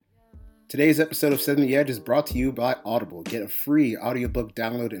Today's episode of Setting the Edge is brought to you by Audible. Get a free audiobook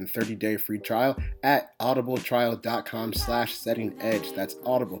download and 30-day free trial at audibletrial.com/settingedge. That's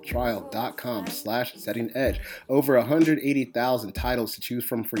audibletrial.com/settingedge. Over 180,000 titles to choose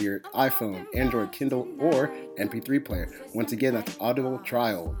from for your iPhone, Android, Kindle, or MP3 player. Once again, that's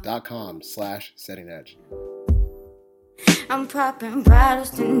audibletrial.com/settingedge. I'm popping bottles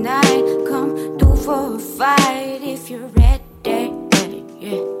tonight. Come through for a fight if you're ready,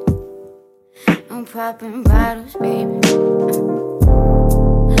 yeah. I'm popping bottles, baby.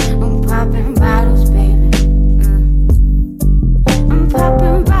 I'm popping bottles, baby. I'm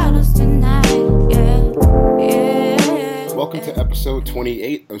popping bottles tonight, yeah. Welcome to episode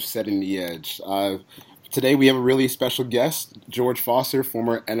 28 of Setting the Edge. Today we have a really special guest, George Foster,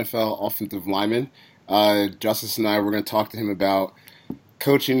 former NFL offensive lineman. Justice and I, we're going to talk to him about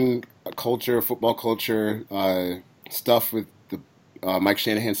coaching culture, football culture, stuff with the Mike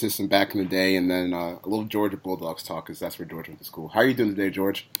Shanahan system back in the day, and then a little Georgia Bulldogs talk, because that's where George went to school. How are you doing today,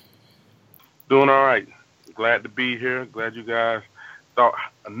 George? Doing all right. Glad to be here. Glad you guys thought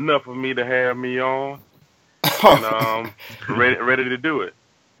enough of me to have me on, and ready to do it.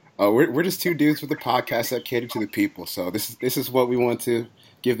 We're just two dudes with a podcast that cater to the people, so this is what we want to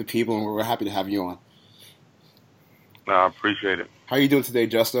give the people, and we're happy to have you on. I appreciate it. How are you doing today,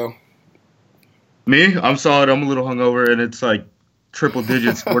 Justo? Me? I'm solid. I'm a little hungover, and it's like triple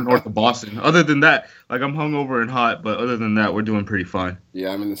digits. We're north of Boston. Other than that, like I'm hungover and hot, but other than that, we're doing pretty fine.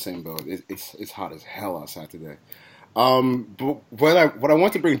 Yeah, I'm in the same boat. It's hot as hell outside today. But what I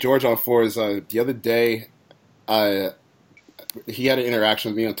want to bring George on for is the other day, he had an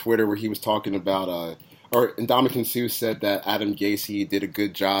interaction with me on Twitter where he was talking about, or Ndamukong Suh said that Adam Gase did a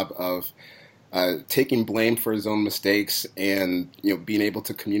good job of taking blame for his own mistakes and being able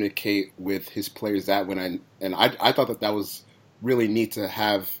to communicate with his players that way. And I thought that was really neat to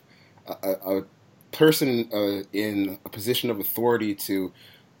have a person in a position of authority to,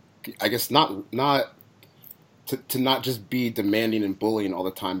 I guess, not just be demanding and bullying all the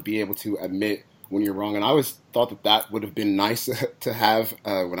time, be able to admit when you're wrong. And I always thought that would have been nice to have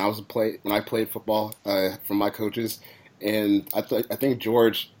when I played football from my coaches. And I think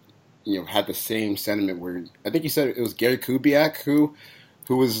George, had the same sentiment where I think you said it was Gary Kubiak who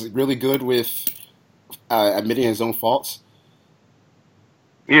was really good with admitting his own faults.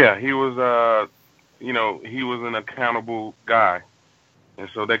 Yeah, he was, he was an accountable guy. And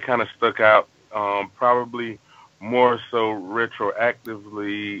so that kind of stuck out, probably more so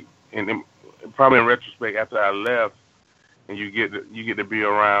retroactively, and probably in retrospect after I left, and you get to be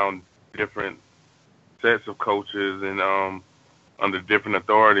around different sets of coaches and under different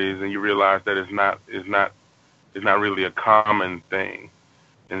authorities, and you realize that it's not really a common thing.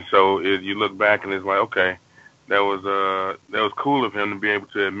 And so you look back and it's like, okay, that was cool of him to be able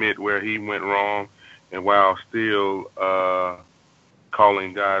to admit where he went wrong, and while still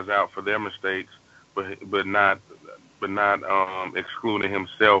calling guys out for their mistakes, but not excluding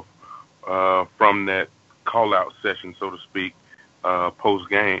himself from that call out session, so to speak, post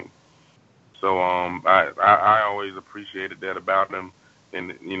game. So I always appreciated that about him,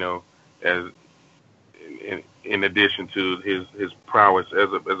 and as in addition to his prowess as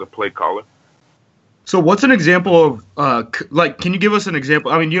a play caller. So what's an example of can you give us an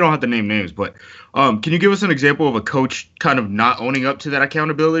example? I mean, you don't have to name names, but can you give us an example of a coach kind of not owning up to that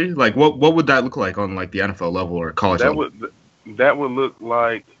accountability? Like what would that look like on like the NFL level or college level? That would look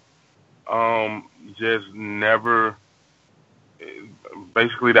like just never.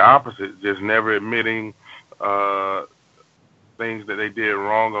 Basically the opposite, just never admitting things that they did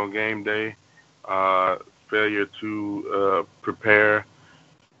wrong on game day, failure to prepare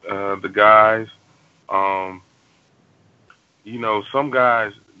the guys. Some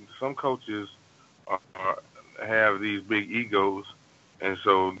coaches have these big egos, and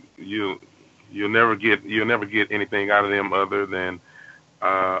so you'll never get anything out of them other than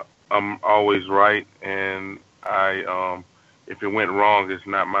I'm always right, and if it went wrong, it's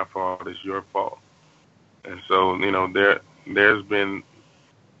not my fault, it's your fault. And so, there's been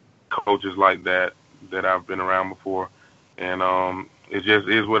coaches like that I've been around before, and it just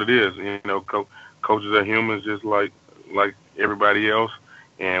is what it is. Coaches are humans just like everybody else,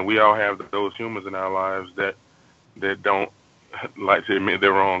 and we all have those humans in our lives that don't like to admit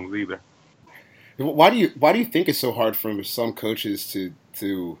their wrongs either. Why do you think it's so hard for some coaches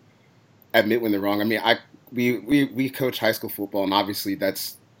to admit when they're wrong? I mean, we coach high school football, and obviously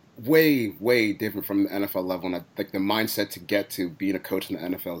that's way, way different from the NFL level. And like the mindset to get to being a coach in the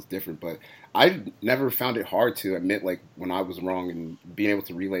NFL is different. But I never found it hard to admit like when I was wrong and being able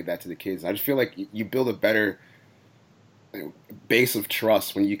to relay that to the kids. I just feel like you build a better base of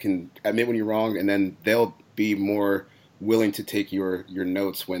trust when you can admit when you're wrong, and then they'll be more willing to take your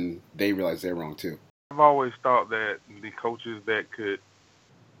notes when they realize they're wrong too. I've always thought that the coaches that could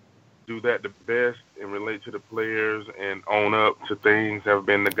do that the best and relate to the players and own up to things have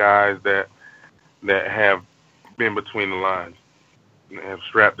been the guys that have been between the lines, have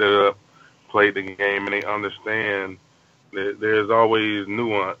strapped it up, played the game, and they understand that there's always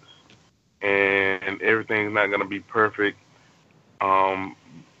nuance and everything's not going to be perfect.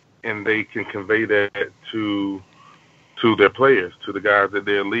 And they can convey that to their players, to the guys that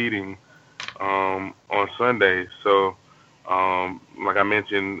they're leading on Sundays. So, like I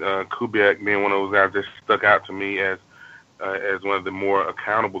mentioned, Kubiak being one of those guys that stuck out to me as one of the more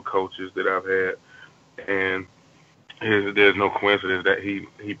accountable coaches that I've had. And there's no coincidence that he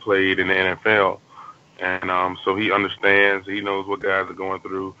played in the NFL. And so he understands, he knows what guys are going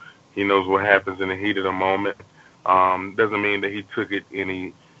through. He knows what happens in the heat of the moment. Doesn't mean that he took it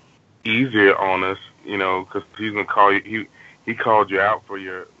any easier on us, because he's gonna call you. He called you out for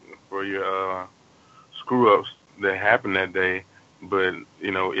your screw ups that happened that day. But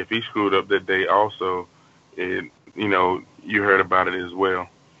if he screwed up that day, also, you heard about it as well.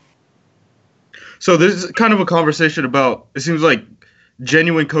 So this is kind of a conversation about. It seems like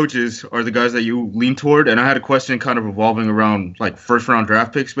genuine coaches are the guys that you lean toward, and I had a question kind of revolving around like first round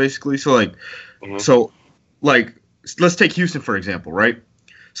draft picks, basically. So let's take Houston for example, right?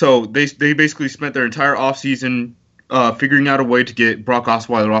 So they basically spent their entire offseason figuring out a way to get Brock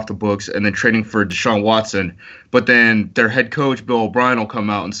Osweiler off the books and then trading for Deshaun Watson. But then their head coach, Bill O'Brien, will come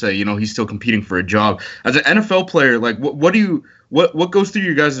out and say, he's still competing for a job. As an NFL player, like what goes through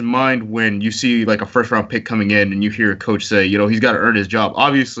your guys' mind when you see like a first round pick coming in and you hear a coach say, he's got to earn his job?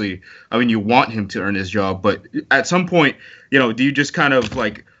 Obviously, I mean, you want him to earn his job, but at some point, do you just kind of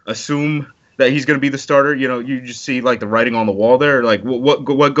like assume that he's going to be the starter? You just see like the writing on the wall there. Like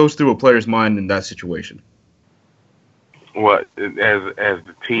what goes through a player's mind in that situation? What, as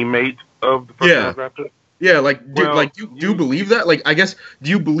the teammate of the first round draft pick? Yeah, do you believe that? Like, I guess, do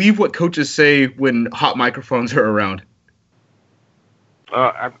you believe what coaches say when hot microphones are around?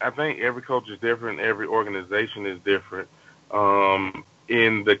 I think every coach is different. Every organization is different.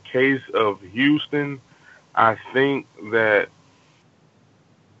 In the case of Houston, I think that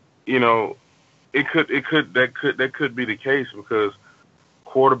that could be the case because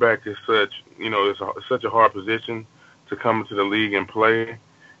quarterback is such it's such a hard position to come into the league and play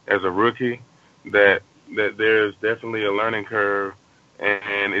as a rookie that there's definitely a learning curve,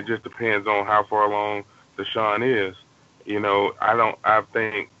 and it just depends on how far along Deshaun is. I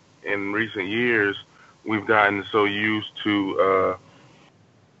think in recent years we've gotten so used to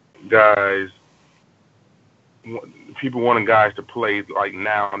people wanting guys to play like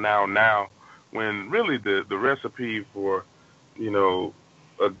now, when really the recipe for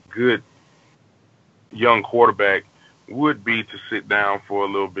a good young quarterback would be to sit down for a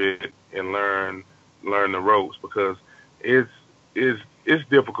little bit and learn the ropes, because it's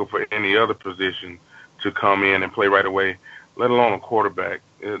difficult for any other position to come in and play right away, let alone a quarterback.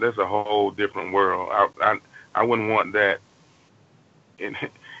 That's a whole different world. I wouldn't want that.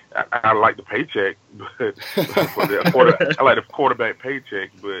 I like the paycheck, but I like the quarterback paycheck,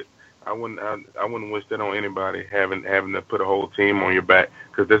 but I wouldn't wish that on anybody, having to put a whole team on your back,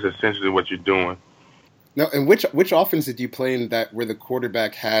 because that's essentially what you're doing. No, and which offense did you play in that where the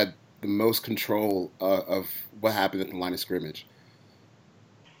quarterback had the most control of what happened at the line of scrimmage?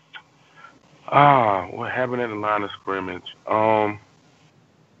 What happened at the line of scrimmage? I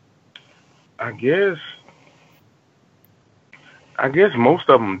guess most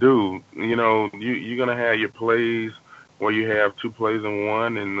of them do. You're gonna have your plays where you have two plays in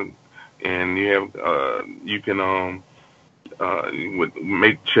one, and you have you can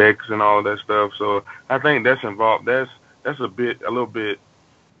make checks and all of that stuff. So I think that's involved. That's a little bit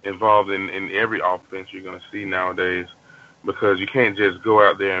involved in every offense you're gonna see nowadays, because you can't just go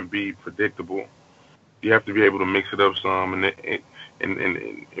out there and be predictable. You have to be able to mix it up some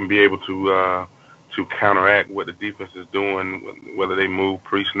and be able to counteract what the defense is doing, whether they move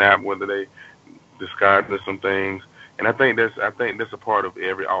pre-snap, whether they disguise some things. And I think that's a part of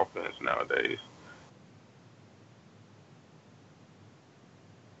every offense nowadays.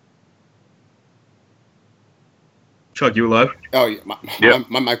 Chuck, you alive? Oh yeah,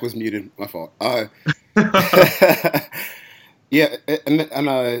 my mic was muted. My fault. Yeah,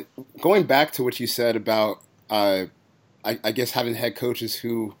 and going back to what you said about, I guess having head coaches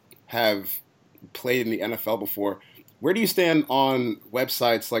who have played in the NFL before, where do you stand on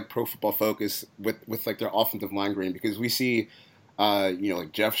websites like Pro Football Focus with like their offensive line grade? Because we see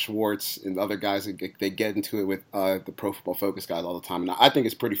like Jeff Schwartz and other guys, they get into it with the Pro Football Focus guys all the time. And I think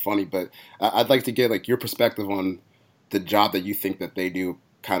it's pretty funny, but I'd like to get like your perspective on the job that you think that they do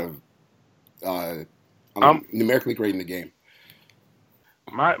kind of numerically grading the game.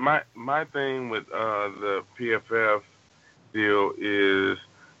 My thing with the PFF deal is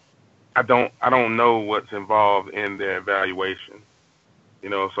I don't know what's involved in their evaluation.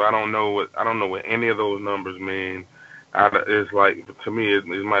 So I don't know what any of those numbers mean. It's like, to me,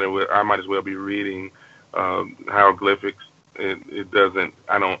 I might as well be reading hieroglyphics. It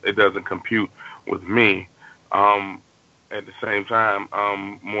doesn't compute with me. At the same time,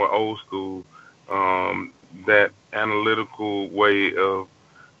 I'm more old school. That analytical way of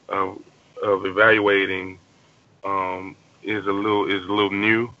evaluating is a little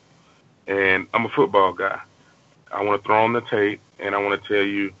new, and I'm a football guy. I want to throw on the tape, and I want to tell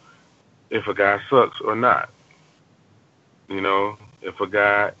you if a guy sucks or not. If a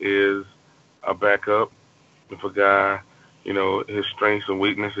guy is a backup, if a guy, his strengths and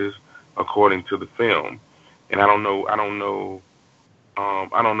weaknesses according to the film. And I don't know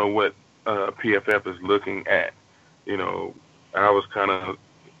what PFF is looking at. I was kind of,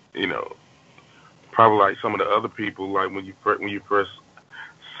 probably like some of the other people, like when you first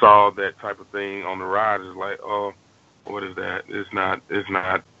saw that type of thing on the ride, it's like, oh, what is that? It's not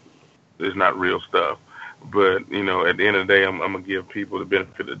real stuff. But at the end of the day, I'm gonna give people the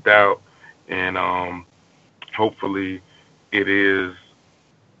benefit of the doubt, and hopefully, it is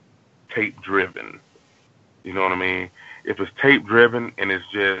tape driven. You know what I mean? If it's tape driven and it's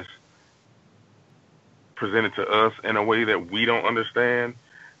just presented to us in a way that we don't understand,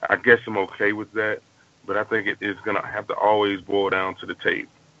 I guess I'm okay with that. But I think it's gonna have to always boil down to the tape,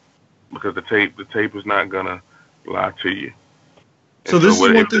 because the tape is not gonna lie to you. So this is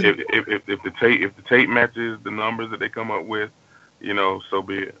one thing. If the tape matches the numbers that they come up with, so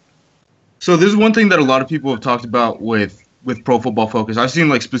be it. So this is one thing that a lot of people have talked about with Pro Football Focus. I've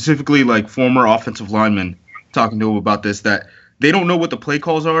seen specifically former offensive linemen talking to them about this, that they don't know what the play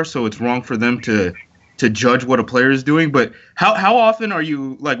calls are, so it's wrong for them to judge what a player is doing. But how often are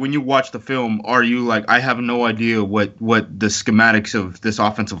you, when you watch the film, are you I have no idea what the schematics of this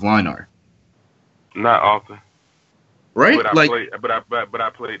offensive line are? Not often. Right? But I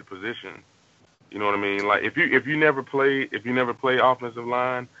played the position. You know what I mean? If you never play offensive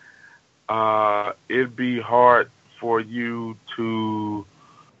line, it'd be hard for you to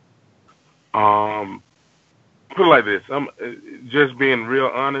put it like this. I'm just being real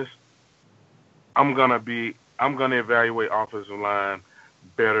honest. I'm gonna evaluate offensive line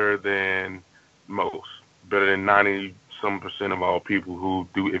better than most, better than 90% of all people who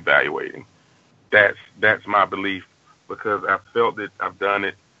do evaluating. That's my belief, because I've felt it, I've done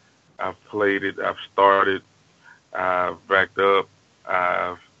it, I've played it, I've started, I've backed up,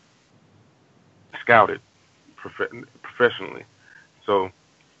 I've scouted professionally. So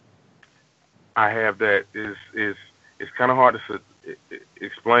I have that. It's kind of hard to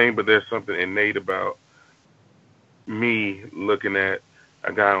explain, but there's something innate about me looking at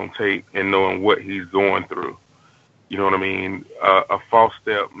a guy on tape and knowing what he's going through. You know what I mean? A false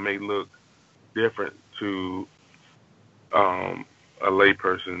step may look different to a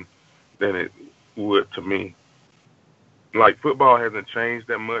layperson than it would to me. Football hasn't changed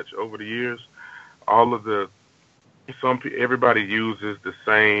that much over the years. Everybody uses the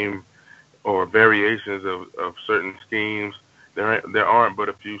same or variations of certain schemes. There aren't but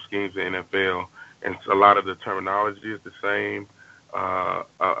a few schemes in the NFL, and a lot of the terminology is the same. A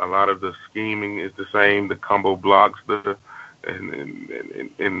lot of the scheming is the same. The combo blocks,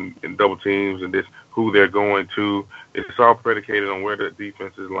 and double teams, and this who they're going to. It's all predicated on where the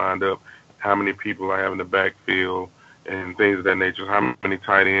defense is lined up, how many people I have in the backfield, and things of that nature. How many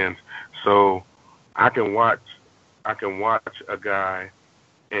tight ends. So I can watch a guy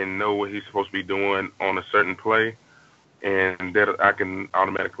and know what he's supposed to be doing on a certain play, and that I can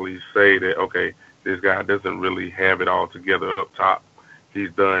automatically say that, okay, this guy doesn't really have it all together up top. He's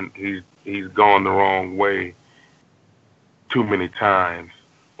gone the wrong way too many times,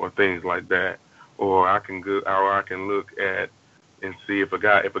 or things like that. Or I can look at and see if a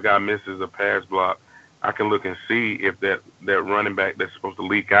guy misses a pass block, I can look and see if that running back that's supposed to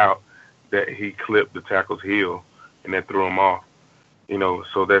leak out, that he clipped the tackle's heel and that threw him off.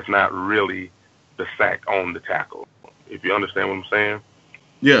 So that's not really the sack on the tackle, if you understand what I'm saying.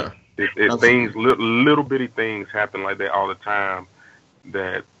 Yeah. Little bitty things happen like that all the time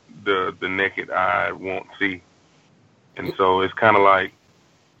that the naked eye won't see. And so it's kind of like,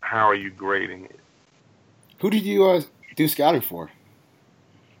 how are you grading it? Who did you do scouting for?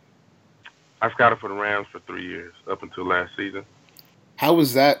 I scouted for the Rams for 3 years, up until last season. How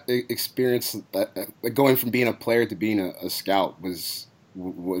was that experience? Going from being a player to being a scout was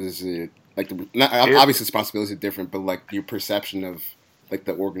it like obviously responsibilities are different, but like your perception of like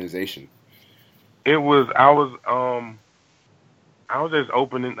the organization. It was I was just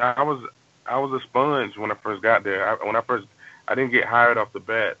opening. I was a sponge when I first got there. I didn't get hired off the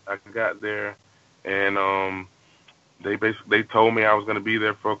bat. I got there, and they told me I was going to be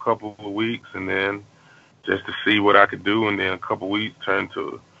there for a couple of weeks, and then just to see what I could do, and then a couple of weeks turned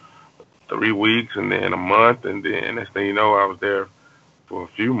to 3 weeks, and then a month, and then next thing you know, I was there for a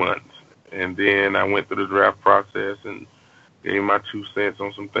few months, and then I went through the draft process and gave my 2 cents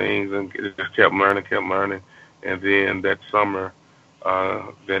on some things, and just kept learning, and then that summer,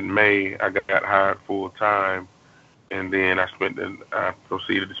 that May, I got hired full time, and then I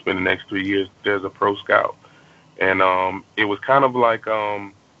proceeded to spend the next 3 years there as a pro scout, and it was kind of like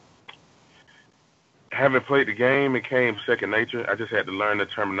having played the game, it came second nature. I just had to learn the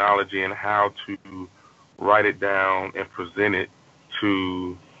terminology and how to write it down and present it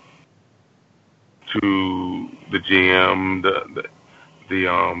to the GM,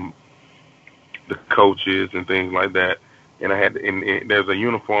 the coaches and things like that. And there's a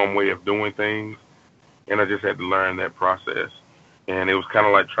uniform way of doing things, and I just had to learn that process. And it was kind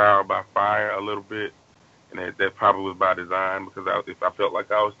of like trial by fire a little bit, and that probably was by design, because if I felt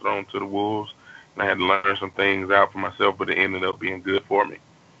like I was thrown to the wolves, and I had to learn some things out for myself, but it ended up being good for me.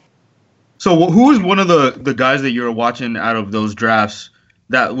 So who was one of the guys that you were watching out of those drafts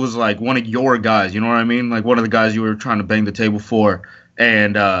that was like one of your guys, you know what I mean? Like one of the guys you were trying to bang the table for,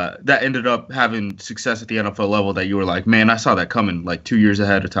 and that ended up having success at the NFL level that you were like, man, I saw that coming like 2 years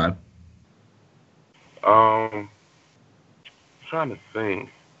ahead of time. Trying to think.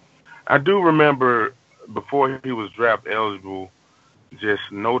 I do remember before he was draft eligible, just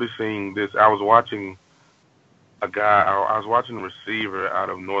noticing this. I was watching a receiver out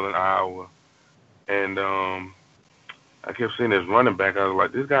of Northern Iowa, and I kept seeing his running back. I was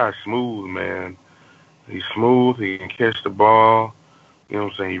like, this guy's smooth, man. He's smooth. He can catch the ball. You know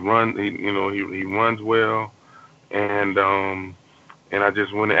what I'm saying? He runs well. And I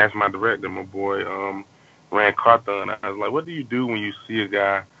just went and asked my director, my boy, Rand Carthon. I was like, what do you do when you see a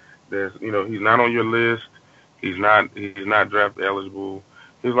guy that's, he's not on your list, he's not draft eligible?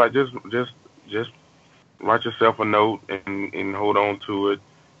 He's like, just write yourself a note and hold on to it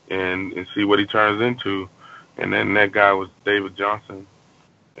and see what he turns into. And then that guy was David Johnson,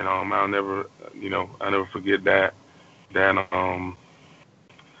 and I'll never forget that. That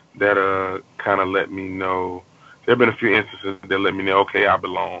kind of let me know. There have been a few instances that let me know, okay, I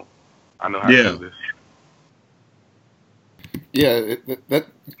belong. I know how to do this. Yeah,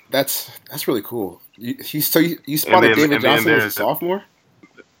 that's really cool. You spotted David Johnson as a sophomore?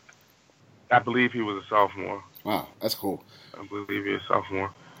 I believe he was a sophomore. Wow, that's cool. I believe he was a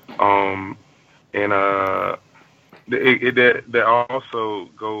sophomore. There also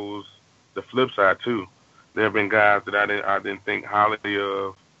goes the flip side too. There have been guys that I didn't think highly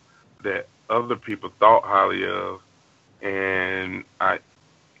of, that other people thought highly of, and I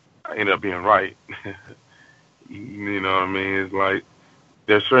ended up being right. You know what I mean? It's like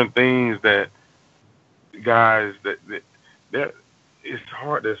there's certain things that guys that it's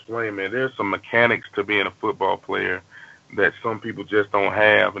hard to explain, man. There's some mechanics to being a football player that some people just don't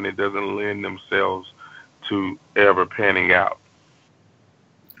have, and it doesn't lend themselves to ever panning out.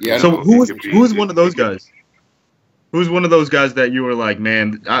 Yeah. So who's one of those guys? Who's one of those guys that you were like,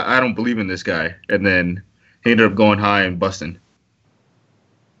 man, I don't believe in this guy, and then he ended up going high and busting?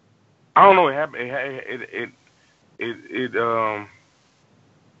 I don't know what happened.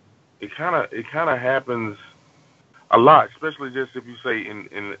 It kind of happens a lot, especially just if you say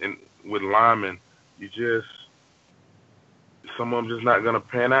in with linemen, some of them just not gonna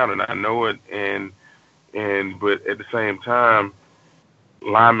pan out, and I know it. But at the same time,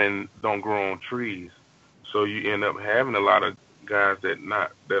 linemen don't grow on trees, so you end up having a lot of guys that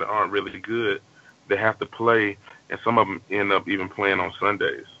aren't really good that have to play, and some of them end up even playing on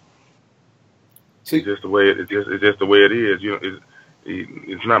Sundays. It's just the way it is.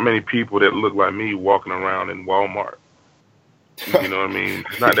 It's not many people that look like me walking around in Walmart. You know what I mean?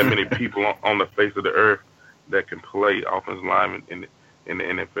 It's not that many people on the face of the earth that can play offensive lineman in the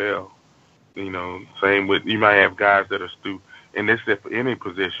NFL. Same with, you might have guys that are stupid, and this is for any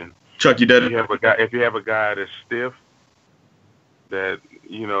position. Chuck, you did it. If you have a guy that's stiff, that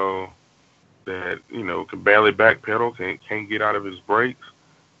can barely backpedal, can't get out of his brakes,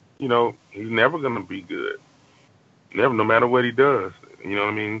 he's never gonna be good. Never, no matter what he does. You know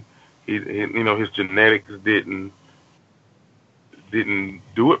what I mean? His genetics didn't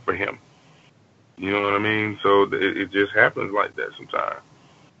do it for him. You know what I mean? So it just happens like that sometimes.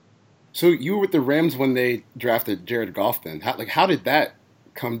 So you were with the Rams when they drafted Jared Goff. Then, how did that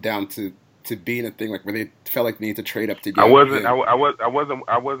come down to being a thing? Like, where they felt like they need to trade up to get I wasn't. him?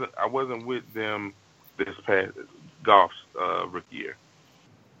 I wasn't with them this past Goff's rookie year.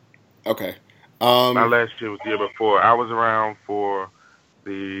 Okay. My last year was the year before. I was around for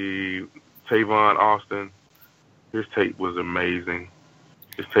the Tavon Austin. His tape was amazing.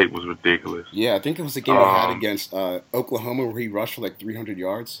 His tape was ridiculous. Yeah, I think it was the game he had against Oklahoma where he rushed for like 300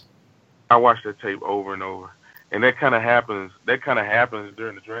 yards. I watched that tape over and over, and that kind of happens. That kind of happens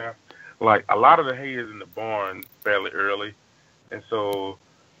during the draft. Like, a lot of the hay is in the barn fairly early, and so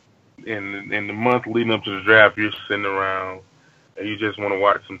in the month leading up to the draft, you're sitting around and you just want to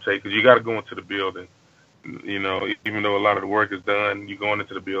watch some tape because you got to go into the building. You know, even though a lot of the work is done, you're going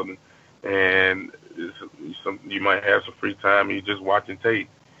into the building, and you might have some free time and you're just watching tape,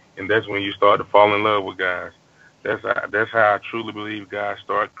 and that's when you start to fall in love with guys. That's how I truly believe guys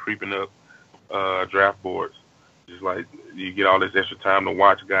start creeping up draft boards. Just like you get all this extra time to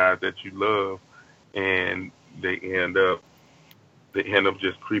watch guys that you love, and they end up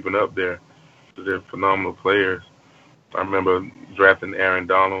just creeping up there. They're phenomenal players. I remember drafting Aaron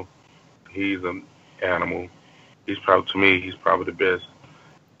Donald. He's an animal. He's probably the best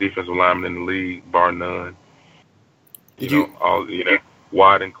defensive lineman in the league, bar none.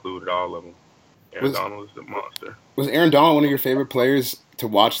 Watt included, all of them. Aaron Donald is a monster. Was Aaron Donald one of your favorite players to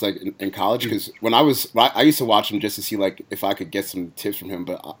watch, like in college? Because I used to watch him just to see like if I could get some tips from him.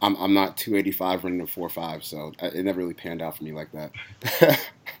 But I'm not 285 running a 4.5, so it never really panned out for me like that.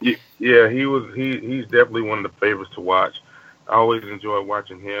 Yeah, he's definitely one of the favorites to watch. I always enjoy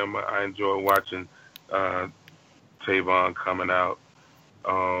watching him. I enjoy watching Tavon coming out.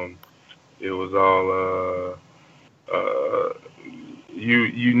 It was all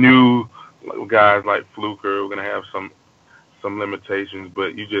you knew guys like Fluker were gonna have some limitations,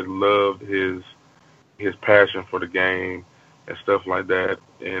 but you just loved his passion for the game and stuff like that.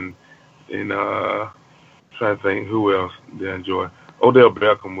 And trying to think who else did I enjoy. Odell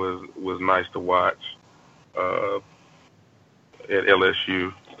Beckham was nice to watch at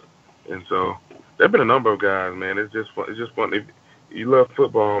LSU, and so there've been a number of guys, man. It's just fun. It's just fun. If you love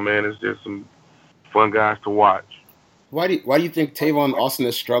football, man, it's just some fun guys to watch. Why do you think Tavon Austin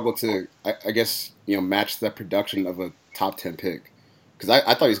has struggled to, I guess, match that production of a top 10 pick? Because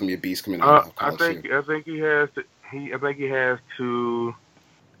I thought he was gonna be a beast coming out of college. I think he has to.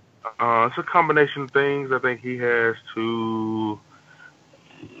 It's a combination of things. I think he has to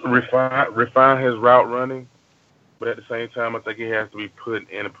refine his route running, but at the same time, I think he has to be put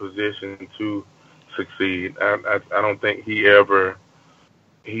in a position to succeed. I don't think he ever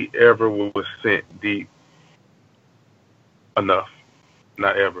was sent deep enough.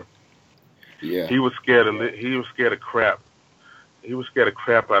 Not ever. Yeah. He was scared of crap. He was scared of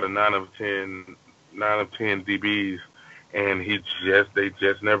crap out of 9 of 10 DBs, and they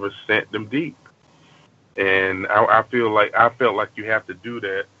just never sent them deep. And I felt like you have to do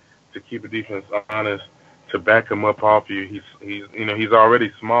that to keep the defense honest, to back him up off you. He's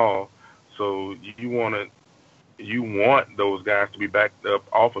already small, so you want those guys to be backed up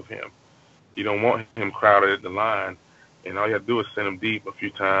off of him. You don't want him crowded at the line, and all you have to do is send him deep a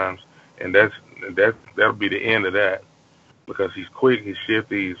few times, and that'll be the end of that, because he's quick, he's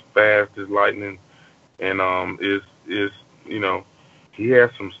shifty, he's fast as lightning, and he has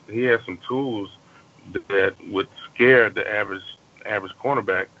some tools that would scare the average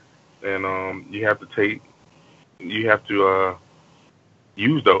cornerback, and you have to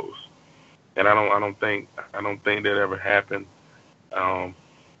use those. And I don't think that ever happened.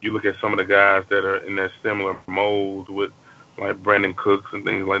 You look at some of the guys that are in that similar mold with like Brandon Cooks and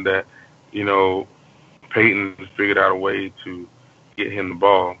things like that. Peyton figured out a way to get him the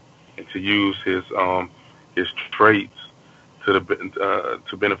ball and to use his traits to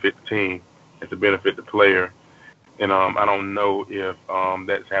benefit the team and to benefit the player. And I don't know if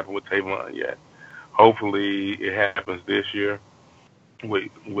that's happened with Tavon yet. Hopefully it happens this year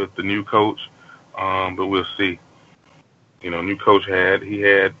with the new coach, but we'll see. New coach had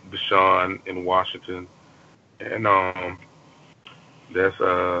Deshaun in Washington, and that's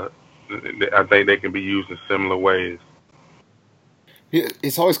I think they can be used in similar ways. Yeah,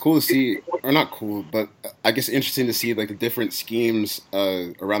 it's always cool to see, or not cool, but I guess interesting to see like the different schemes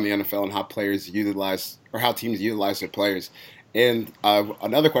around the NFL and how players utilize, or how teams utilize their players. And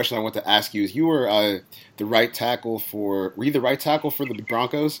another question I want to ask you is: you were the right tackle for the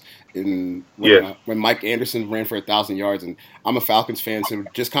Broncos when Mike Anderson ran for 1,000 yards? And I'm a Falcons fan, so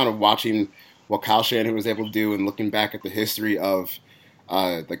just kind of watching what Kyle Shanahan was able to do and looking back at the history of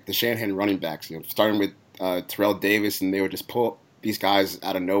like the Shanahan running backs, starting with Terrell Davis, and they would just pull these guys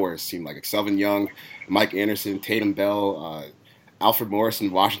out of nowhere. It seemed like Selvin Young, Mike Anderson, Tatum Bell, Alfred Morris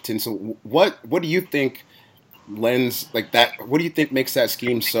in Washington. So what do you think lends like that? What do you think makes that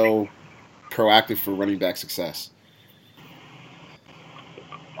scheme so proactive for running back success?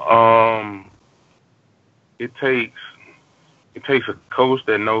 It takes a coach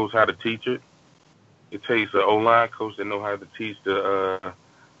that knows how to teach it. It takes an O-line coach that knows how to teach the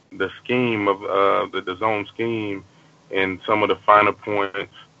scheme of the zone scheme and some of the finer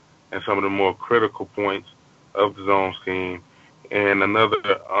points and some of the more critical points of the zone scheme. And another,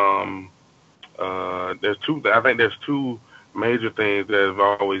 I think there's two major things that have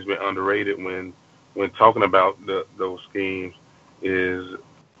always been underrated when talking about those schemes is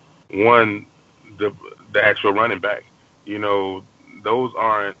one, the actual running back. Those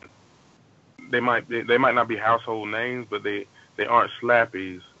aren't. They might not be household names, but they aren't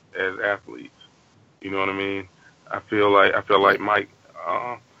slappies as athletes. You know what I mean? I feel like Mike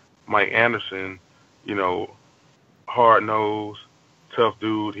Anderson, hard nosed, tough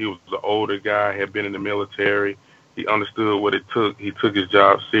dude. He was an older guy, had been in the military. He understood what it took. He took his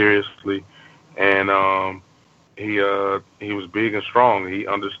job seriously, and he was big and strong. He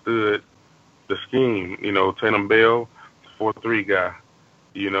understood the scheme. Tatum Bell, 4-3 guy.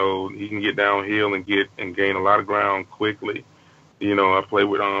 He can get downhill and gain a lot of ground quickly. I played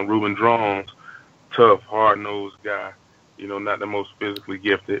with Reuben Drones, tough, hard-nosed guy. Not the most physically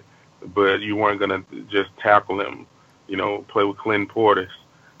gifted, but you weren't gonna just tackle him. Play with Clinton Portis.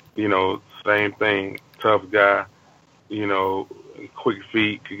 Same thing, tough guy. Quick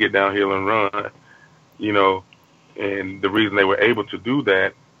feet, could get downhill and run. And the reason they were able to do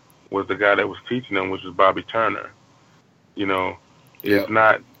that was the guy that was teaching them, which was Bobby Turner. It's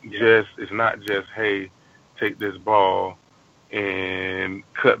not just, hey, take this ball and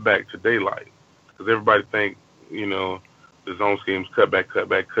cut back to daylight. Because everybody think, the zone scheme's cut back.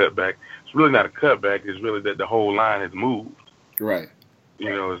 It's really not a cutback. It's really that the whole line has moved. Right.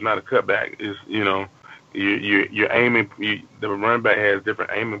 It's not a cutback. It's, you're aiming. The running back has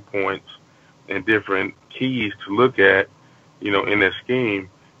different aiming points and different keys to look at, in that scheme.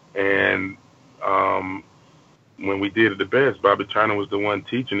 And when we did it the best, Bobby Turner was the one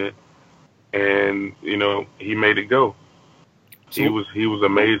teaching it, and he made it go. So, he was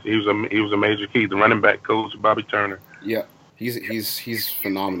amazing. He was a major key. The running back coach, Bobby Turner. Yeah, he's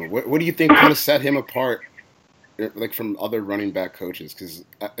phenomenal. What do you think kind of set him apart, like from other running back coaches? Because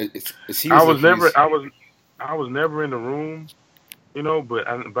it seems I was never in the room,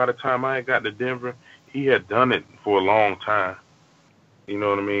 but by the time I got to Denver, he had done it for a long time. You know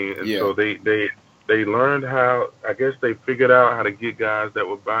what I mean? And so they learned how. I guess they figured out how to get guys that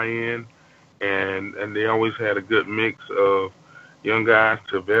would buy in, and they always had a good mix of young guys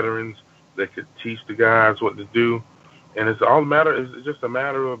to veterans that could teach the guys what to do. And it's just a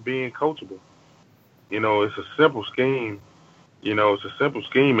matter of being coachable. It's a simple scheme.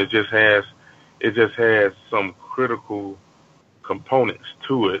 It just has some critical components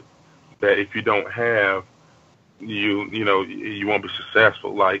to it that if you don't have, you won't be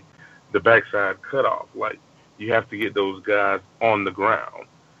successful. Like the backside cutoff. Like you have to get those guys on the ground.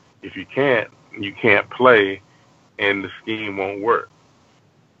 If you can't play, and the scheme won't work.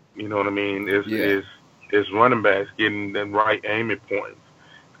 You know what I mean? It's running backs getting the right aiming points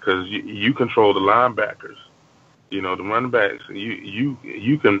because you control the linebackers. The running backs you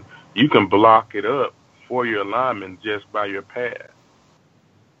can block it up for your linemen just by your pass.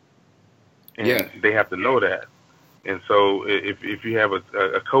 And they have to know that. And so if you have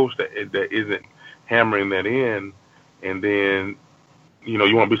a coach that isn't hammering that in, and then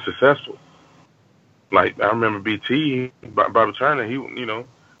you won't be successful. Like I remember BT, Bobby Turner. He, if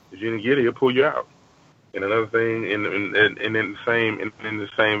you didn't get it, he'll pull you out. And another thing, in the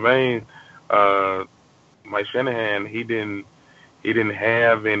same vein, Mike Shanahan, he didn't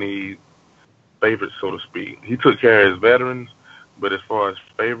have any favorites, so to speak. He took care of his veterans, but as far as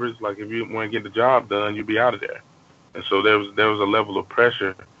favorites, like if you want to get the job done, you'd be out of there. And so there was a level of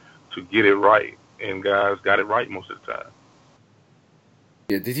pressure to get it right, and guys got it right most of the time.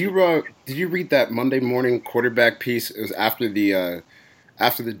 Yeah, did you read that Monday morning quarterback piece? It was after the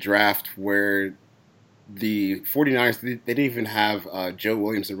draft where the 49ers, they didn't even have Joe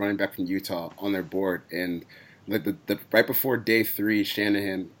Williams, a running back from Utah, on their board. And like the right before day 3,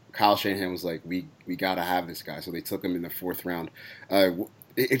 Kyle Shanahan was like, we got to have this guy. So they took him in the 4th round.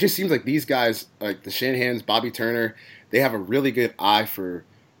 It just seems like these guys, like the Shanahans, Bobby Turner, they have a really good eye for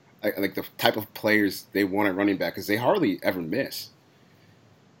like the type of players they want at running back because they hardly ever miss.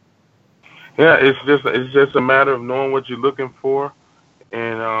 Yeah, it's just a matter of knowing what you're looking for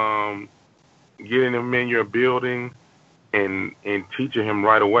and getting him in your building and teaching him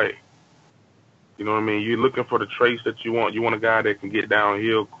right away. You know what I mean? You're looking for the traits that you want. You want a guy that can get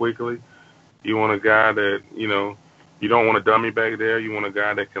downhill quickly. You want a guy that, you don't want a dummy back there. You want a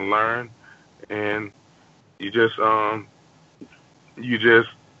guy that can learn, and you just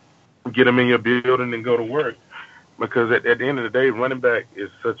get him in your building and go to work. Because at the end of the day, running back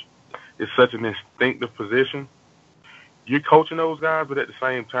is such an instinctive position. You're coaching those guys, but at the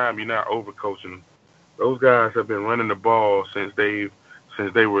same time, you're not overcoaching them. Those guys have been running the ball since they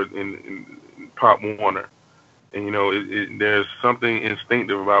were in Pop Warner, and there's something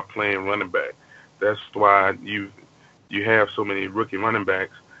instinctive about playing running back. That's why you have so many rookie running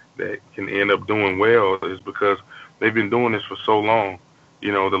backs that can end up doing well, is because they've been doing this for so long. The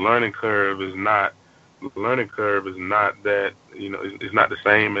learning curve is not that, it's not the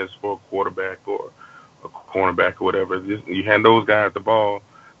same as for a quarterback or a cornerback or whatever. You hand those guys the ball,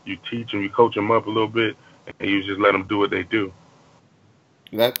 you teach them, you coach them up a little bit, and you just let them do what they do.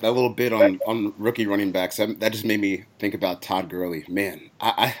 That little bit on rookie running backs, that just made me think about Todd Gurley. Man,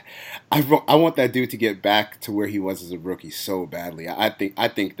 I want that dude to get back to where he was as a rookie so badly. I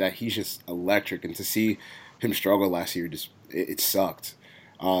think that he's just electric, and to see him struggle last year, it sucked.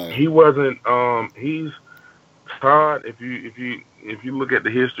 He wasn't. He's Todd. If you look at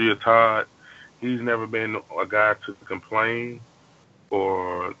the history of Todd, he's never been a guy to complain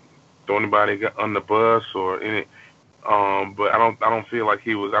or throw anybody on the bus or any. But I don't feel like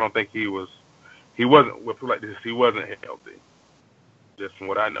he was. I don't think he was. He wasn't. We'll put it like this. He wasn't healthy. Just from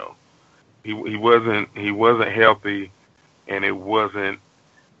what I know, he wasn't. He wasn't healthy, and it wasn't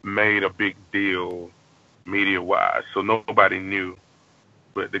made a big deal media wise. So nobody knew.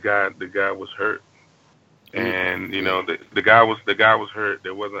 But the guy was hurt, and the guy was hurt.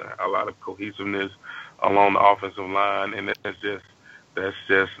 There wasn't a lot of cohesiveness along the offensive line, and that's just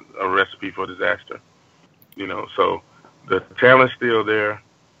a recipe for disaster. So the talent's still there.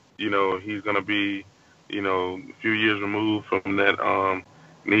 He's gonna be, a few years removed from that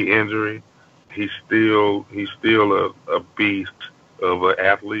knee injury. He's still a beast of an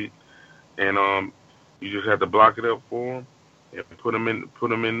athlete, and you just have to block it up for him and put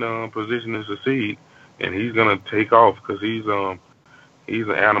him in position to succeed, and he's gonna take off because he's an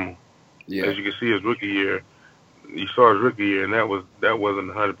animal. Yeah. As you can see, his rookie year, you saw his rookie year, and that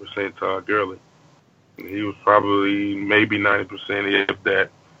wasn't 100% Todd Gurley. He was probably maybe 90%, if that.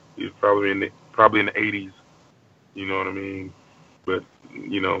 He was probably in the 80s. You know what I mean? But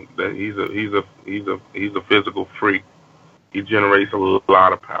that he's a physical freak. He generates a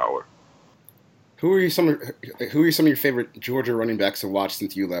lot of power. Who are some of your favorite Georgia running backs to watch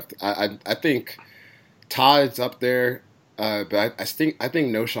since you left? I think Todd's up there, but I think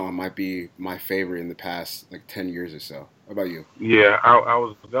Knowshon might be my favorite in the past 10 years or so. How about you? Yeah, I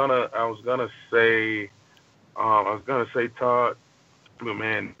was gonna say Todd, but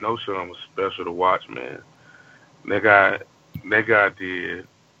man, Knowshon was special to watch, man. That guy did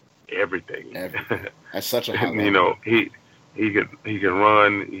everything. That's such a hot line. He could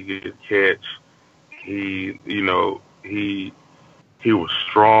run, he could catch. He was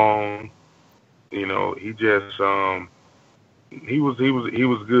strong. He just he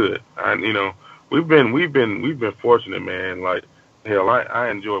was good. We've been fortunate, man. Like hell, I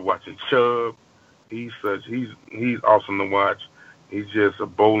enjoy watching Chubb. He's awesome to watch. He's just a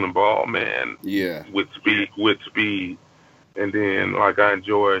bowling ball, man. Yeah. With speed. And then I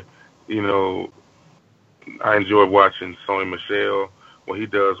enjoy watching Sony Michel, what he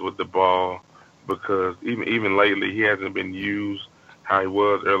does with the ball, because even lately he hasn't been used how he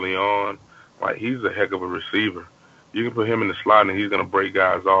was early on. He's a heck of a receiver. You can put him in the slot and he's gonna break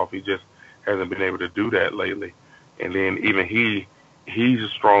guys off. He just hasn't been able to do that lately. And then even he's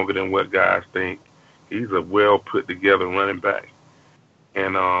stronger than what guys think. He's a well put together running back.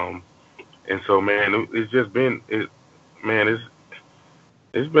 And so man, it's just been it's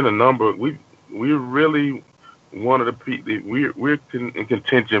been a number. We're really one of the people. We're in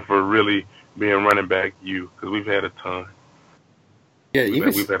contention for really being running back because we've had a ton. Yeah,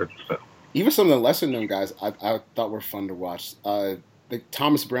 we've had a ton. Even some of the lesser known guys I thought were fun to watch.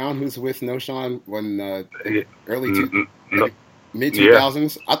 Thomas Brown, who's with Knowshon when mid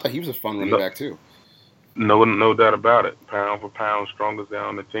 2000s. Yeah. I thought he was a fun running back too. No doubt about it. Pound for pound, strongest guy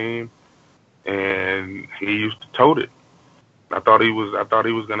on the team, and he used to tote it. I thought he was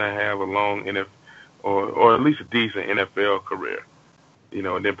going to have a long NFL or at least a decent NFL career,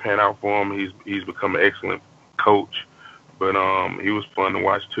 and then pan out for him. He's become an excellent coach, but he was fun to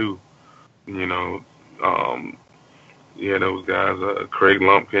watch too. Those guys, Craig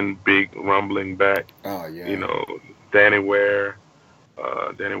Lumpkin, big rumbling back. Oh yeah. Danny Ware,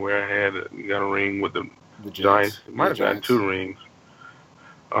 Danny Ware got a ring with the The Giants. Giants. He might Yeah, have gotten Giants. 2 rings.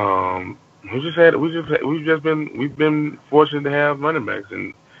 We've been fortunate to have running backs,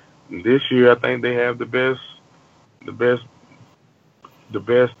 and this year I think they have the best, the best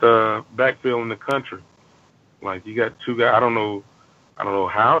backfield in the country. Like you got 2 guys. I don't know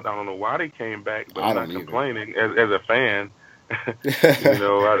how. I don't know why they came back, but I I'm don't not either. complaining as a fan.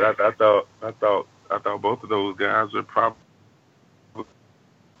 I thought both of those guys would probably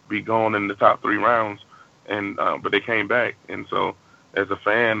be gone in the top 3 rounds, and but they came back, and so as a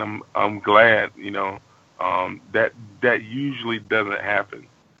fan, I'm glad. That usually doesn't happen.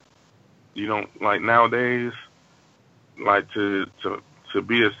 You don't like nowadays, like to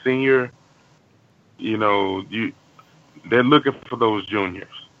be a senior. You they're looking for those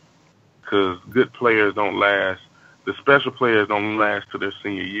juniors because good players don't last. The special players don't last to their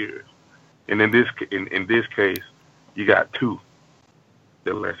senior years, and in this case, you got 2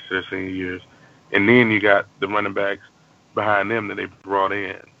 that last to their senior years, and then you got the running backs behind them that they brought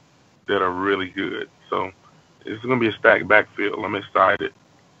in that are really good. So it's going to be a stacked backfield. I'm excited.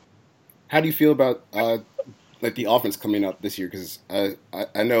 How do you feel about like the offense coming up this year? Because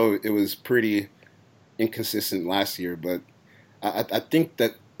I know it was pretty inconsistent last year, but I think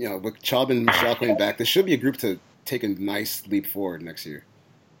that with Chubb and Michelle coming back, there should be a group to take a nice leap forward next year.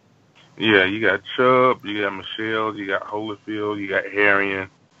 Yeah, you got Chubb, you got Michelle, you got Holyfield, you got Harrion,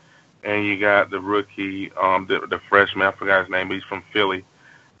 and you got the rookie, the freshman. I forgot his name. He's from Philly,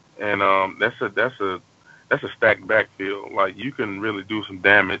 and that's a stacked backfield. Like you can really do some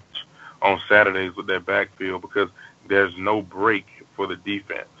damage on Saturdays with that backfield because there's no break for the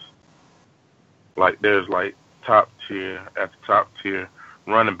defense. Like there's like top tier after top tier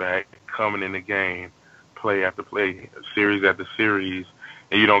running back coming in the game, play after play, series after series,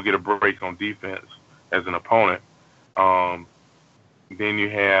 and you don't get a break on defense as an opponent. Um, then you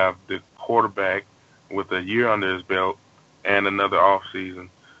have the quarterback with a year under his belt and another off season,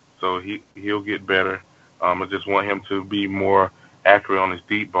 so he'll get better. I just want him to be more accurate on his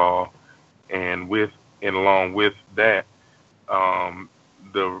deep ball, and along with that,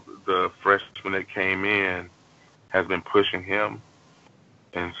 the freshman that came in has been pushing him,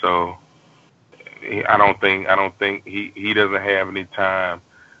 and so I don't think he doesn't have any time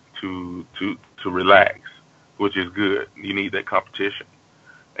to relax, which is good. You need that competition,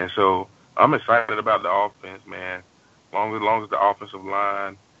 and so I'm excited about the offense, man. Long as the offensive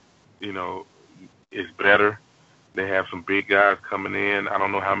line, you know, is better. They have some big guys coming in. I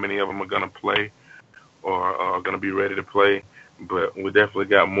don't know how many of them are going to play or are going to be ready to play, but we definitely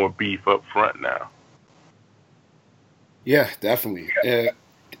got more beef up front now. Yeah, definitely.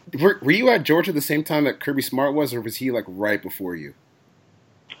 Were you at Georgia the same time that Kirby Smart was, or was he like right before you?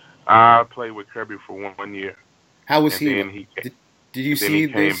 I played with Kirby for 1 year, How was and he? then he Did you then see he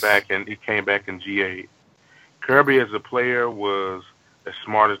came this? back and he came back in GA. Kirby as a player was as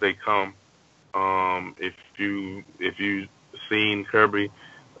smart as they come. If you seen Kirby,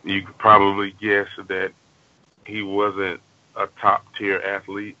 you could probably guess that he wasn't a top tier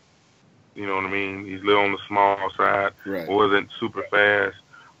athlete. You know what I mean? He's a little on the small side, Right. wasn't super fast,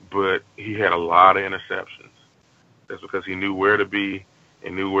 but he had a lot of interceptions. That's because he knew where to be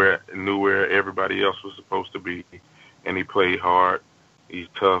and knew where everybody else was supposed to be, and he played hard. He's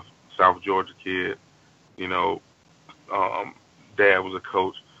tough, South Georgia kid. You know, dad was a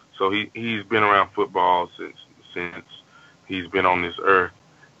coach, so he's been around football since he's been on this earth,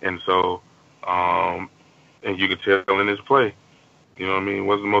 and so and you can tell in his play. You know what I mean? He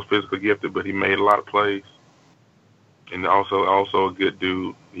wasn't the most physically gifted, but he made a lot of plays, and also a good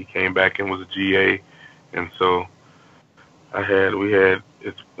dude. He came back and was a GA, and so we had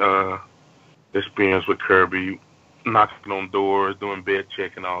experience with Kirby, knocking on doors, doing bed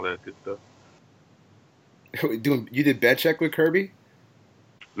check and all that good stuff. You did bed check with Kirby?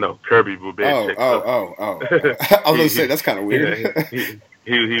 No, Kirby was bed Oh, check oh, stuff. oh, oh. I was gonna say that's kind of weird.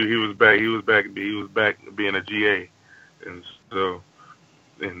 Yeah, he was back. He was back being a GA, and so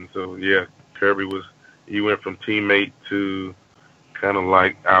yeah, Kirby he went from teammate to kind of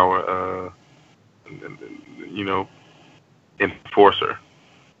like our you know enforcer.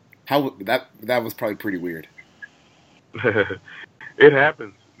 How that was probably pretty weird. It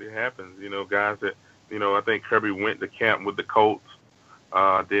happens. It happens. You know, guys that I think Kirby went to camp with the Colts,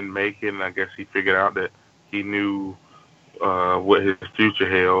 didn't make it, and I guess he figured out that he knew what his future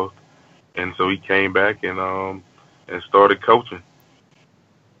held, and so he came back and started coaching.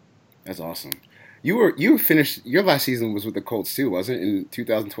 That's awesome. You finished your last season was with the Colts too, wasn't it? In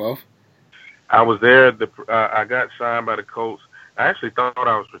 2012. I was there. I got signed by the Colts. I actually thought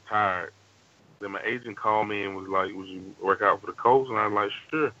I was retired, Then my agent called me and was like, "Would you work out for the Colts?" And I was like,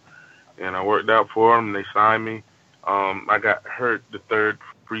 "Sure." And I worked out for them. And they signed me. I got hurt the third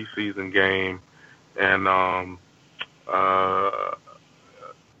preseason game, and uh,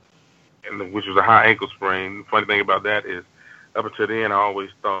 which was a high ankle sprain. The funny thing about that is, up until then, I always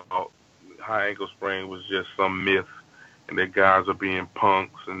thought high ankle sprain was just some myth, and that guys are being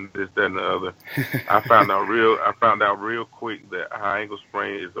punks and this, that, and the other. I found out real quick that high ankle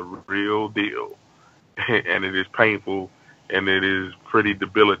sprain is a real deal, and it is painful, and it is pretty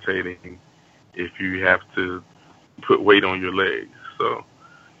debilitating if you have to put weight on your legs. So,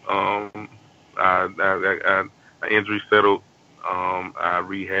 my injury settled. I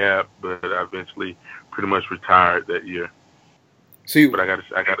rehabbed, but I eventually pretty much retired that year. But I got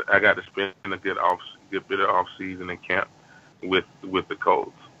to spend a good bit of off season in camp with the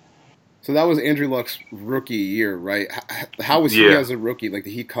Colts. So that was Andrew Luck's rookie year, right? How was he as a rookie? Like,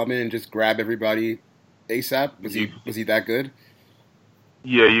 did he come in and just grab everybody ASAP? Was he that good?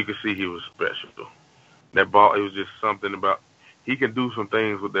 Yeah, you could see he was special. That ball, it was just something about, he can do some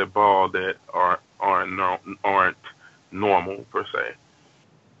things with that ball that aren't normal per se.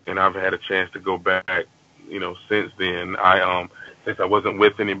 And I've had a chance to go back, since then. Since I wasn't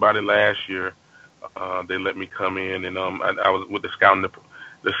with anybody last year, they let me come in, and I was with the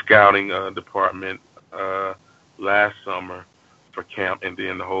scouting department last summer for camp, and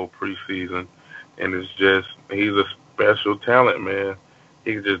then the whole preseason. And it's just, he's a special talent, man.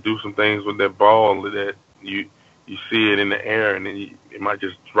 He can just do some things with that ball that you see it in the air, and then it might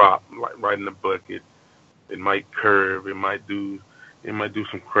just drop right in the bucket. It might curve. It might do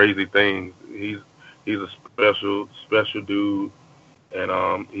some crazy things. He's a special dude,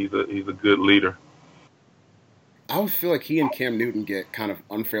 and he's a good leader. I would feel like he and Cam Newton get kind of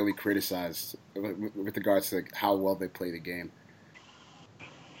unfairly criticized with regards to how well they play the game.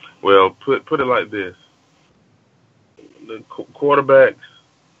 Well, put it like this: the quarterbacks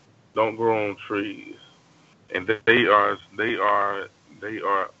don't grow on trees, and they are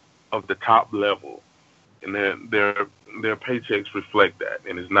of the top level, and their paychecks reflect that,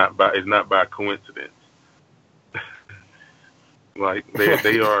 and it's not by coincidence. Like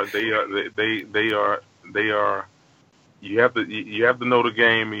they are. You have to know the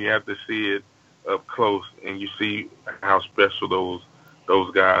game, and you have to see it up close, and you see how special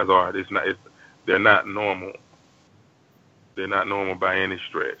those guys are. They're not normal. They're not normal by any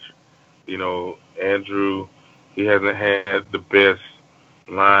stretch. Andrew, he hasn't had the best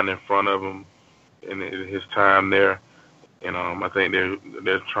line in front of him in his time there, and I think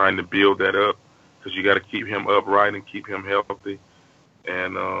they're trying to build that up, because you got to keep him upright and keep him healthy,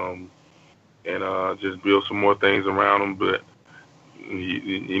 and just build some more things around him. But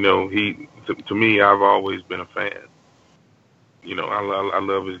he to me, I've always been a fan. I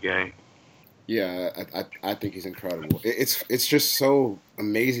love his game. Yeah, I think he's incredible. It's just so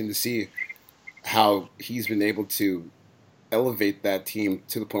amazing to see how he's been able to elevate that team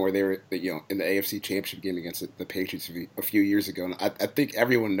to the point where they were, in the AFC Championship game against the Patriots a few years ago. And I think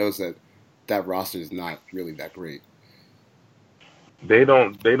everyone knows that roster is not really that great. They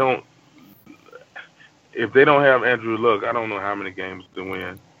don't. If they don't have Andrew Luck, I don't know how many games to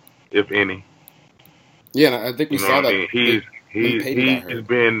win, if any. Yeah, and I think we saw that. He's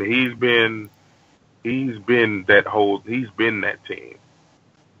been that team.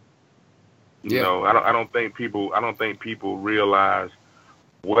 I don't think people realize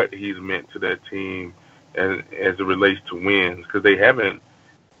what he's meant to that team as it relates to wins, because they haven't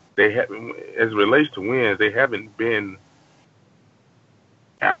as it relates to wins, they haven't been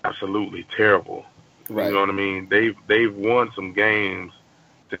absolutely terrible. Right. You know what I mean? They've won some games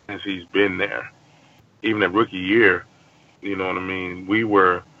since he's been there. Even that rookie year, you know what I mean? We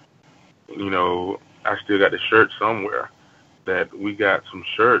were, I still got the shirt somewhere that we got some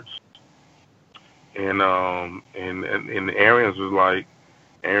shirts, and Arians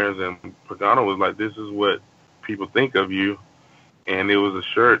and Pagano was like, this is what people think of you, and it was a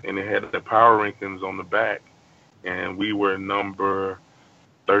shirt, and it had the power rankings on the back, and we were number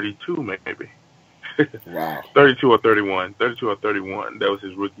 32 maybe. Wow. 32 or 31. That was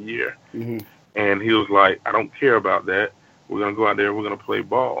his rookie year. Mm-hmm. And he was like, I don't care about that. We're going to go out there, we're going to play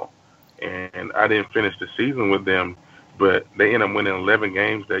ball. And I didn't finish the season with them, but they ended up winning 11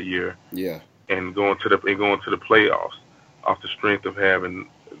 games that year. Yeah. And going to the playoffs off the strength of having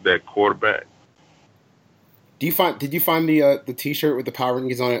that quarterback. Did you find the T-shirt with the power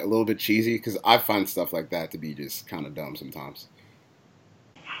rankings on it a little bit cheesy? Because I find stuff like that to be just kind of dumb sometimes.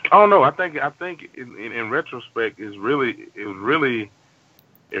 I don't know. I think in retrospect, it really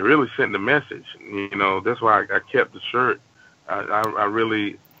sent the message. That's why I kept the shirt. I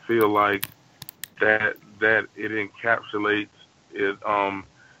really feel like that it encapsulates it.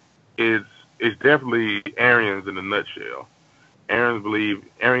 It's definitely Arians in a nutshell. Arians believe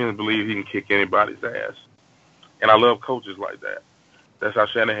he can kick anybody's ass, and I love coaches like that. That's how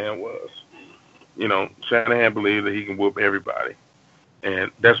Shanahan was. Shanahan believed that he can whoop everybody,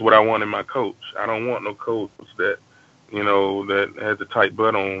 and that's what I want in my coach. I don't want no coach that that has a tight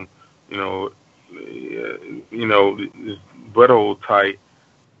butt on, his butthole tight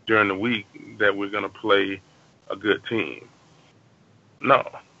during the week that we're gonna play a good team. No,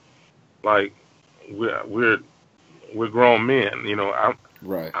 like we're grown men.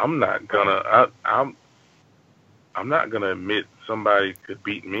 I'm not gonna admit somebody could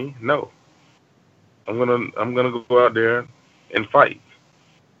beat me. No, I'm gonna go out there and fight.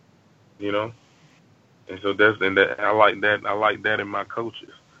 And so I like that. I like that in my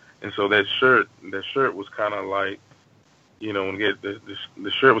coaches. And so that shirt was kind of like,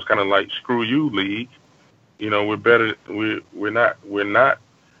 the shirt was kind of like, screw you, league. We're better. We're not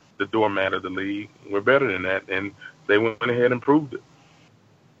the doormat of the league. We're better than that. And they went ahead and proved it.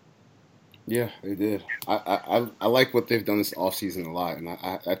 Yeah, they did. I like what they've done this offseason a lot, and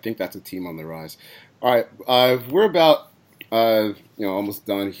I think that's a team on the rise. All right, we're about almost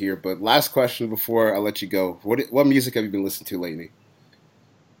done here, but last question before I let you go. What music have you been listening to lately?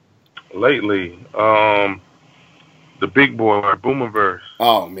 Lately, the Big Boy, Boomerverse.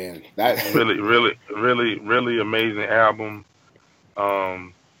 Oh man, that's really amazing album.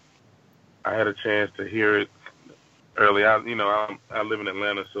 I had a chance to hear it early. I live in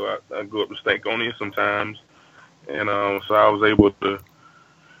Atlanta, so I go up to Stankonia sometimes, and so I was able to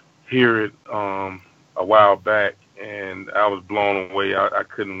hear it a while back, and I was blown away. I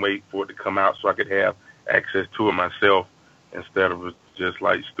couldn't wait for it to come out so I could have access to it myself instead of just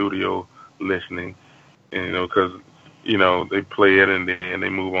like studio listening, because they play it and then they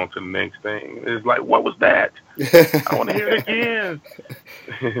move on to the next thing. It's like, what was that? I want to hear it again.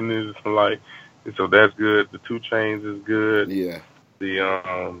 And it's like, so that's good. The 2 Chainz is good. Yeah.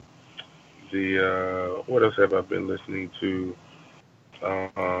 The what else have I been listening to?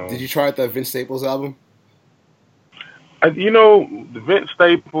 Did you try out that Vince Staples album? The Vince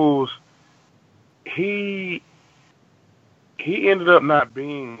Staples, he ended up not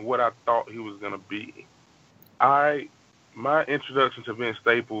being what I thought he was gonna be. My introduction to Vince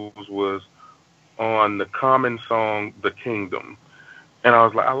Staples was on the Common song "The Kingdom," and I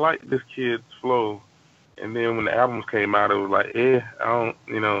was like, I like this kid's flow. And then when the albums came out, it was like, I don't,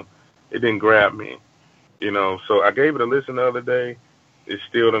 it didn't grab me, So I gave it a listen the other day. It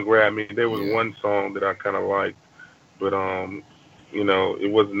still didn't grab me. There was one song that I kind of liked, but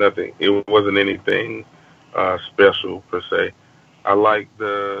it wasn't nothing. It wasn't anything special per se. I like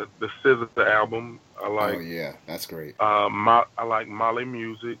the SZA album. I like. Oh yeah, that's great. I like Molly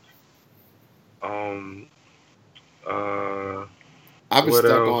Music. I've been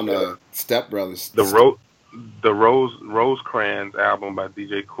stuck on Step Brothers. The Rosecrans album by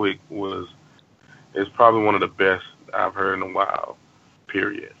DJ Quick is probably one of the best I've heard in a while.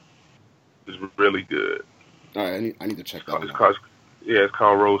 Period. It's really good. All right, I need to check that out. It's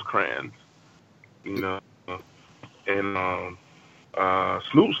called Rosecrans. And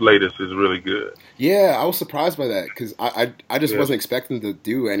Snoop's latest is really good. Yeah, I was surprised by that because I just wasn't expecting to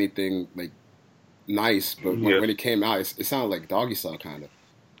do anything like nice, but when it came out, it sounded like Doggy Style kind of.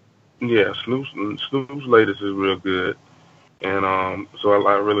 Yeah, Snoop's latest is real good, and so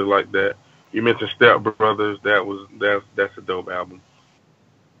I really like that. You mentioned Step Brothers. That's a dope album.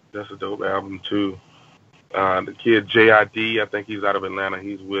 That's a dope album too. The kid JID, I think he's out of Atlanta.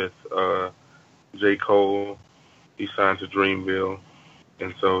 He's with J. Cole. He signed to Dreamville,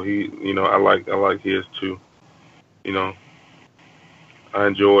 and so he, I like his too. I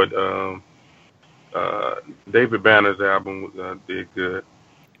enjoyed David Banner's album. Did good.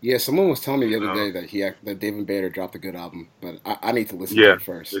 Yeah, someone was telling me the other day that David Banner dropped a good album, but I need to listen to it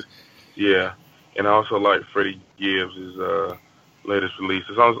first. Yeah, and I also like Freddie Gibbs' latest release.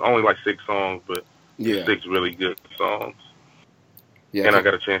 It's only like 6 songs, but 6 really good songs. Yeah, and I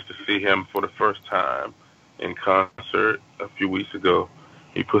got a chance to see him for the first time in concert a few weeks ago.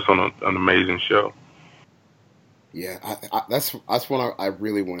 He puts on an amazing show. Yeah, that's one I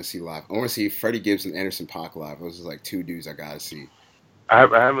really want to see live. I want to see Freddie Gibbs and Anderson .Paak live. Those are like 2 dudes I gotta see. I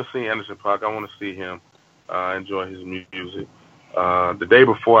haven't seen Anderson .Paak. I want to see him. Enjoy his music. The day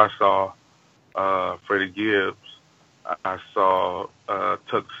before I saw Freddie Gibbs, I saw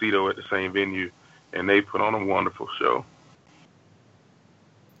Tuxedo at the same venue, and they put on a wonderful show.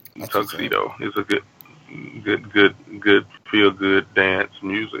 That's Tuxedo is a good feel good dance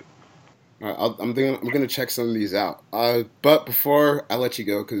music. All right, I'm gonna check some of these out. But before I let you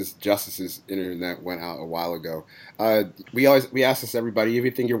go, because Justice's internet went out a while ago, we ask this to everybody.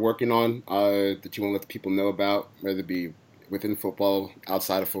 Everything you're working on that you want to let the people know about, whether it be within football,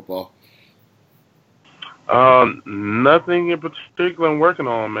 outside of football. Nothing in particular I'm working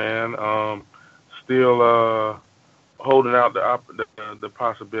on, man. Still holding out the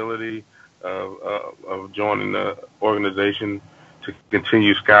possibility of joining the organization to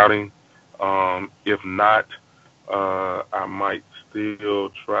continue scouting. If not, I might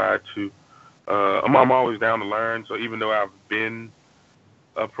still try to. I'm always down to learn. So even though I've been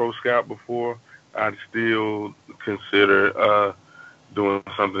a pro scout before, I'd still consider doing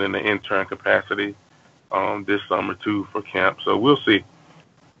something in the intern capacity this summer too for camp. So we'll see.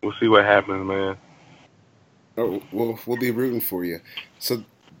 We'll see what happens, man. Oh, we'll be rooting for you. So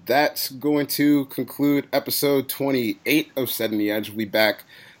that's going to conclude episode 28 of Setting the Edge. We'll be back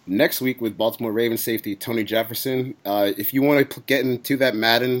next week with Baltimore Ravens safety Tony Jefferson. If you want to get into that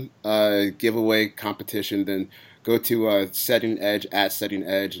Madden giveaway competition, then go to Setting Edge at Setting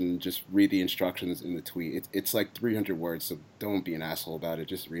Edge and just read the instructions in the tweet. It's like 300 words, so don't be an asshole about it.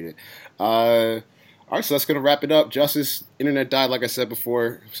 Just read it. All right, so that's going to wrap it up. Justice, internet died, like I said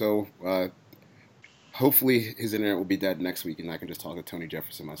before, so hopefully his internet will be dead next week, and I can just talk to Tony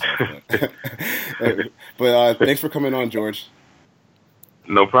Jefferson myself. But thanks for coming on, George.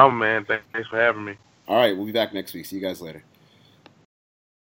 No problem, man. Thanks for having me. All right, we'll be back next week. See you guys later.